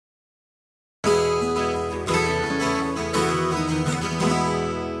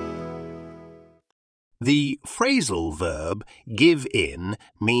The phrasal verb give in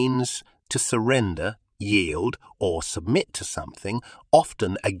means to surrender, yield, or submit to something,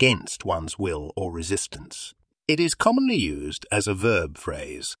 often against one's will or resistance. It is commonly used as a verb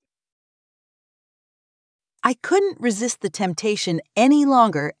phrase. I couldn't resist the temptation any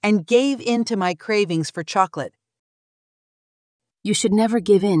longer and gave in to my cravings for chocolate. You should never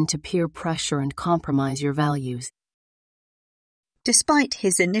give in to peer pressure and compromise your values. Despite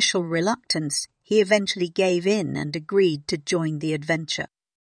his initial reluctance, he eventually gave in and agreed to join the adventure.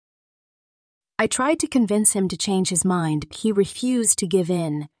 I tried to convince him to change his mind, but he refused to give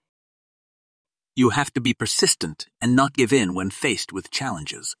in. You have to be persistent and not give in when faced with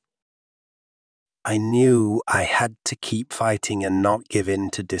challenges. I knew I had to keep fighting and not give in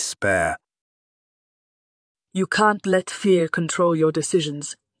to despair. You can't let fear control your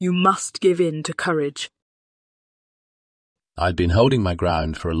decisions. You must give in to courage. I'd been holding my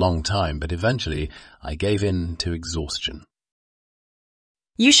ground for a long time, but eventually I gave in to exhaustion.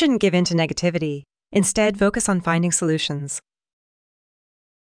 You shouldn't give in to negativity. Instead, focus on finding solutions.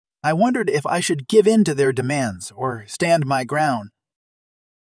 I wondered if I should give in to their demands or stand my ground.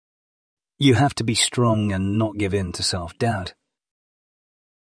 You have to be strong and not give in to self-doubt.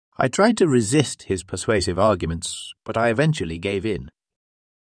 I tried to resist his persuasive arguments, but I eventually gave in.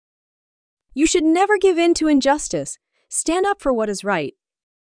 You should never give in to injustice. Stand up for what is right.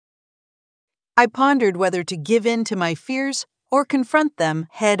 I pondered whether to give in to my fears or confront them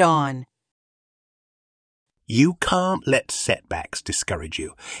head-on. You can't let setbacks discourage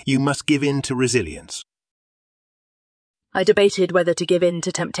you. You must give in to resilience. I debated whether to give in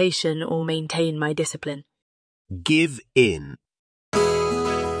to temptation or maintain my discipline. Give in